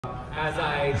as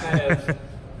I kind of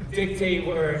dictate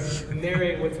or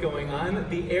narrate what's going on.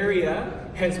 The area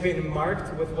has been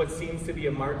marked with what seems to be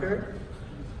a marker.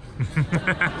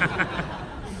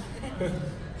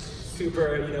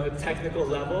 Super, technical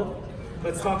level.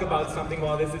 Let's talk about something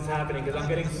while this is happening, because I'm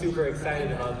getting super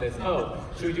excited about this. Oh,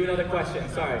 should we do another question?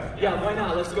 Sorry. Yeah, why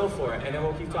not? Let's go for it, and then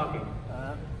we'll keep talking.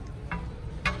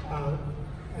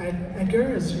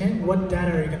 Edgar, what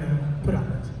data are you going to put on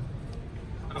it?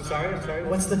 I'm sorry?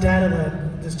 What's the data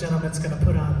that this gentleman's going to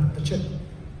put on the chip?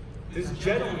 This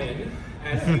gentleman,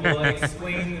 as he will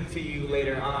explain to you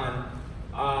later on,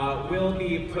 will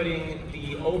be putting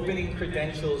the opening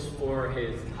credentials for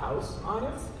his house on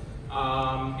it.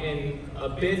 In a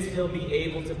bit, he'll be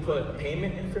able to put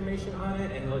payment information on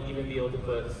it, and he'll even be able to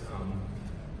put some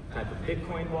type of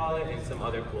Bitcoin wallet and some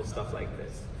other cool stuff like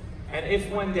this. And if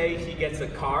one day he gets a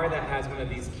car that has one of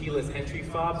these keyless entry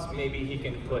fobs, maybe he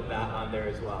can put that on there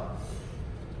as well.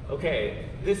 Okay,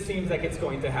 this seems like it's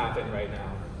going to happen right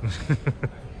now.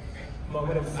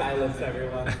 Moment of silence,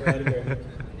 everyone, for Edgar.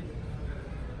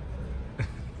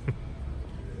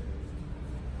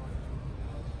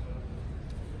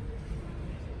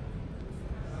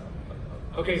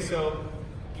 Okay, so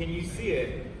can you see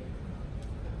it?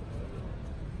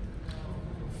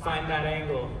 Find that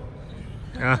angle.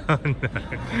 Oh no.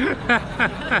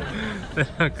 They're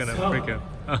not gonna freak out.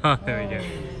 Oh, there we go.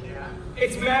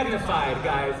 It's magnified,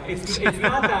 guys. It's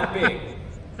not that big.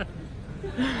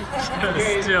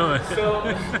 Okay, so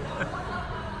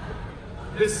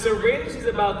the syringe is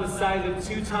about the size of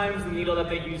 2 times the needle that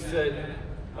they use to.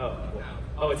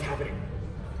 Oh, it's happening.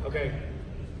 Okay.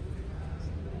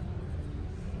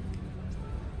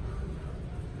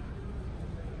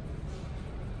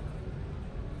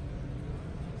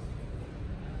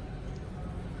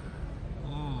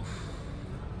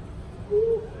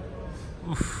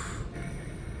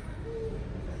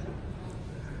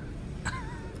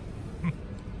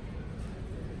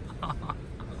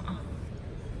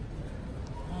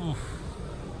 Oof.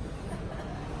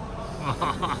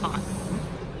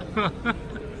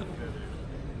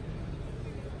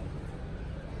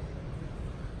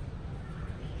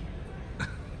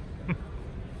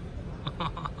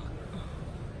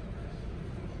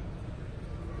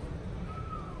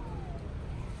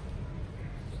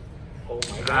 Oh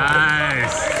my God.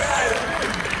 Nice.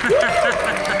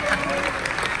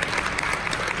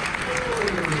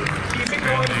 Keep it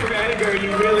going for Edgar. You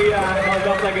really held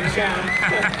up like a champ.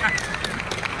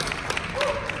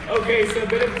 Okay, so a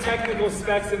bit of technical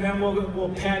specs, and then we'll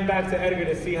pan back to Edgar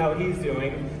to see how he's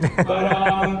doing.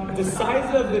 But the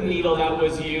size of the needle that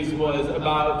was used was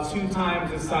about 2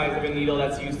 times the size of a needle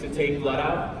that's used to take blood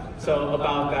out. So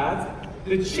about that.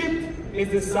 The chip is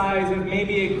the size of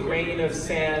maybe a grain of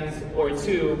sand or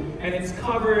 2, and it's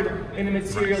covered in a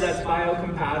material that's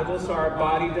biocompatible, so our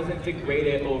body doesn't degrade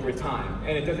it over time,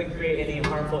 and it doesn't create any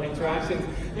harmful interactions.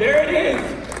 There it is!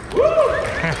 Woo! All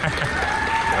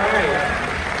right.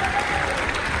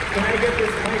 Can I get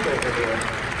this mic over here?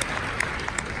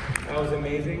 That was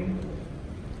amazing.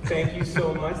 Thank you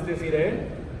so much, Desiree.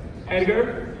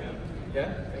 Edgar?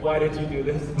 Yeah? Why did you do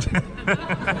this?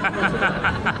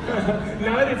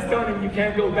 Now that it's done and you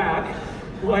can't go back,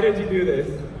 why did you do this?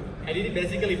 I did it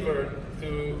basically for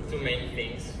two main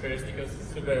things. First, because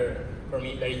it's super, for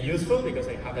me, very useful, because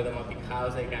I have a domestic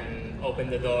house. I can open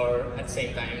the door at the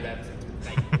same time that,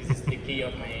 like, this is the key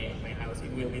of my house.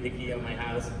 It will be the key of my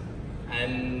house.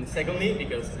 And secondly,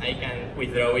 because I can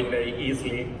withdraw it very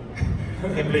easily,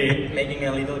 simply making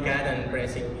a little cut and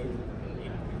pressing it, and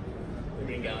it will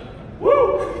bring out.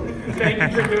 Woo! Thank you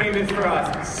for doing this for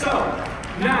us. So,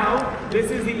 now,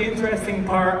 this is the interesting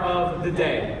part of the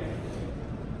day.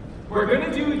 We're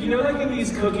gonna do, like in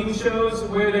these cooking shows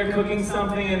where they're cooking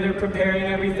something and they're preparing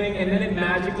everything and then it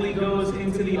magically goes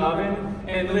into the oven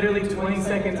and literally 20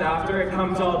 seconds after it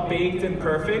comes all baked and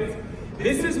perfect?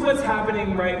 This is what's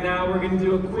happening right now. We're gonna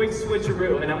do a quick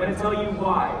switcheroo, and I'm gonna tell you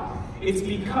why. It's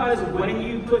because when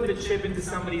you put the chip into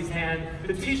somebody's hand,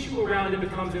 the tissue around it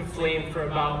becomes inflamed for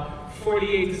about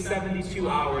 48 to 72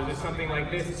 hours or something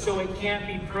like this, so it can't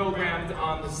be programmed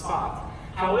on the spot.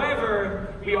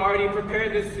 However, we already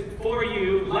prepared this for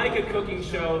you like a cooking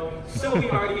show, so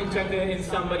we already injected it in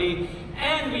somebody,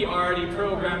 and we already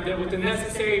programmed it with the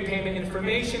necessary payment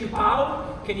information.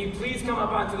 Pau, can you please come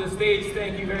up onto the stage?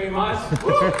 Thank you very much.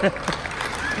 Woo! All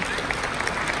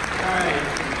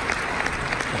right.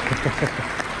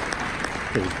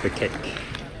 Here's the cake.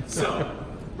 So,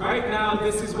 right now,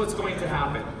 this is what's going to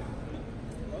happen.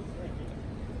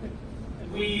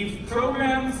 We've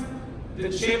programmed the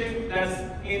chip that's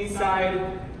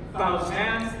inside Pau's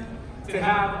hands to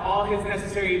have all his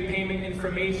necessary payment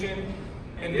information,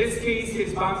 In this case,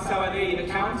 his Banco Sabadell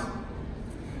account.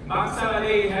 Banco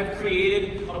Sabadell have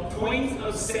created a point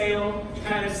of sale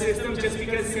kind of system just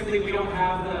because simply we don't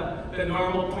have the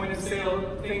normal point of sale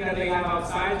thing that they have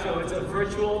outside. So it's a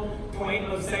virtual point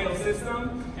of sale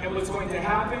system. And what's going to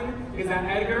happen is that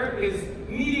Edgar is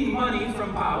needing money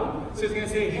from Pau. So he's going to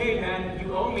say, hey man,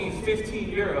 you owe me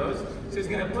 15 euros. So he's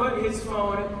going to put his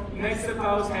phone next to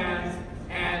Pau's hands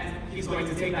and he's going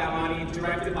to take that money,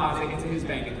 direct deposit into his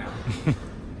bank account.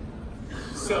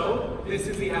 So this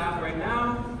is the app right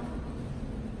now.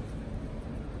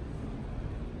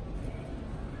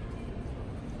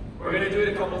 We're going to do it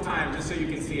a couple times just so you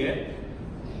can see it.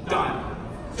 Done.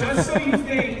 Just so you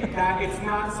think that it's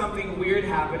not something weird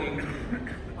happening.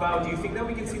 Wow, do you think that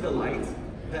we can see the light,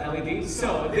 the LED?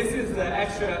 So this is the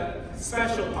extra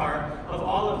special part of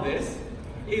all of this,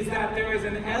 is that there is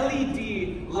an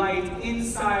LED light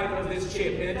inside of this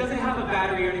chip, and it doesn't have a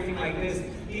battery or anything like this.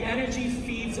 The energy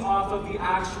feeds off of the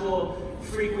actual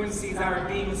frequencies that are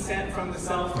being sent from the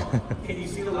cell phone. Can you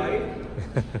see the light?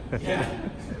 Yeah,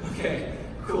 okay,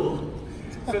 cool.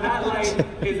 So that light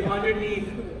is underneath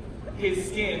his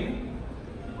skin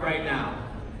right now.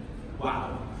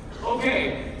 Wow.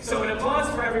 Okay, so an applause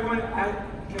for everyone.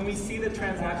 Can we see the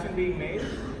transaction being made?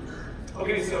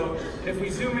 Okay, so if we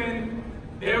zoom in,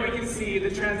 there we can see the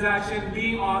transaction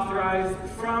being authorized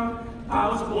from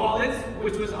Pau's wallet,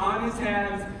 which was on his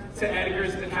hands, to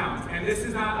Edgar's account. And this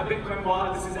is not a Bitcoin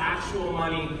wallet, this is actual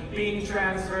money being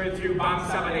transferred through Banco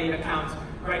Sabadell account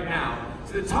right now.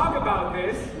 So to talk about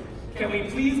this, can we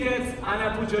please get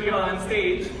Ana Pujoriol on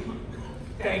stage?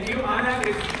 Thank you. Ana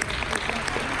is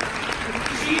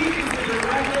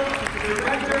the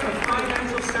director of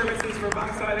financial services for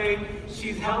Banco Sabadell.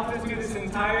 She's helped us do this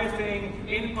entire thing,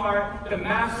 in part, the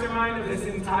mastermind of this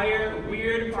entire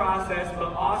weird process,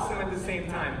 but awesome at the same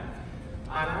time.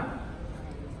 Ana,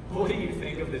 what do you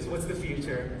think of this? What's the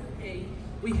future? Okay.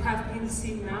 We have been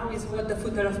seeing now is what the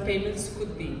future of payments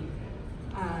could be.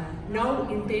 Now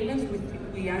in payments,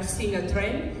 we are seeing a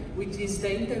trend, which is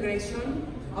the integration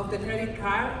of the credit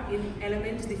card in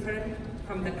elements different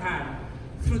from the card.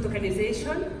 Through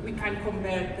tokenization, we can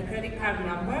convert the credit card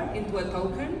number into a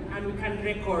token, and we can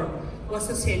record or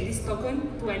associate this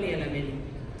token to any element,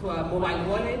 to a mobile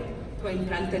wallet, to an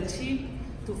implanted chip,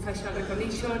 to facial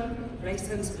recognition,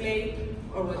 license plate,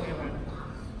 or whatever.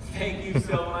 Thank you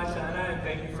so much, Ana, and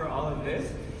thank you for all of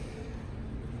this.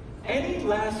 Any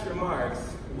last remarks?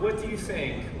 What do you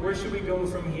think? Where should we go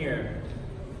from here?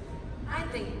 I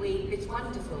think it's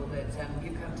wonderful that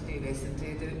you come to do this and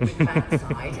do the bank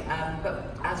side,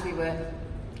 but as we were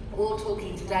all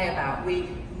talking today about, we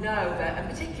know that, and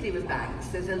particularly with banks,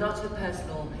 there's a lot of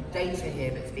personal data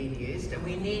here that's being used, and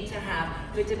we need to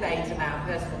have the debate about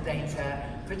personal data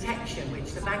protection,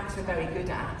 which the banks are very good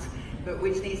at, but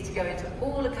which needs to go into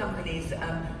all the companies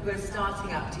who are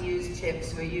starting up to use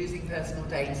chips, who are using personal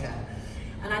data.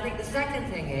 And I think the second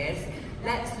thing is,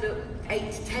 let's look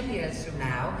 8 to 10 years from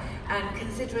now and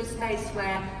consider a space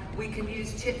where we can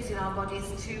use chips in our bodies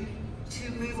to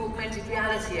move augmented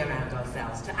reality around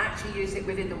ourselves, to actually use it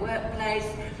within the workplace,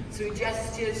 through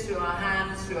gestures, through our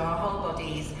hands, through our whole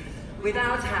bodies,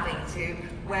 without having to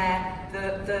wear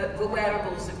the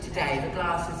wearables of today, the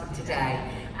glasses of today.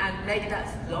 And maybe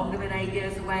that's longer than 8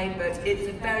 years away, but it's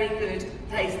a very good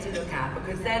place to look at,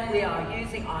 because then we are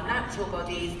using our natural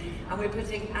bodies and we're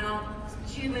putting our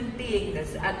human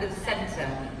beingness at the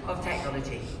center of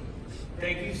technology.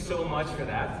 Thank you so much for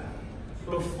that.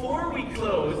 Before we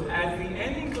close, as the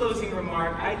ending closing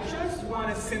remark, I just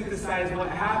want to synthesize what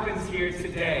happens here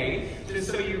today, just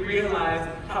so you realize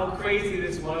how crazy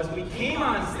this was. We came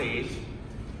on stage,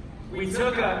 we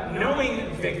took a knowing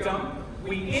victim,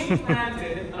 we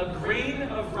implanted a grain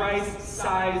of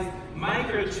rice-sized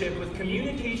microchip with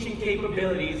communication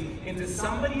capabilities into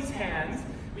somebody's hands.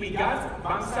 We got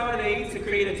Banco Sabadell to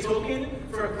create a token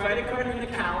for a credit card and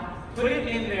account, put it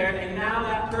in there, and now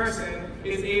that person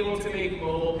is able to make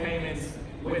mobile payments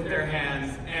with their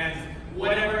hands and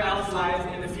whatever else lies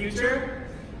in the future.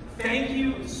 Thank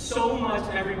you so much,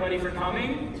 everybody, for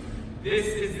coming. This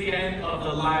is the end of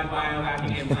the live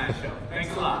biohacking implant show.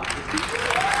 Thanks a lot.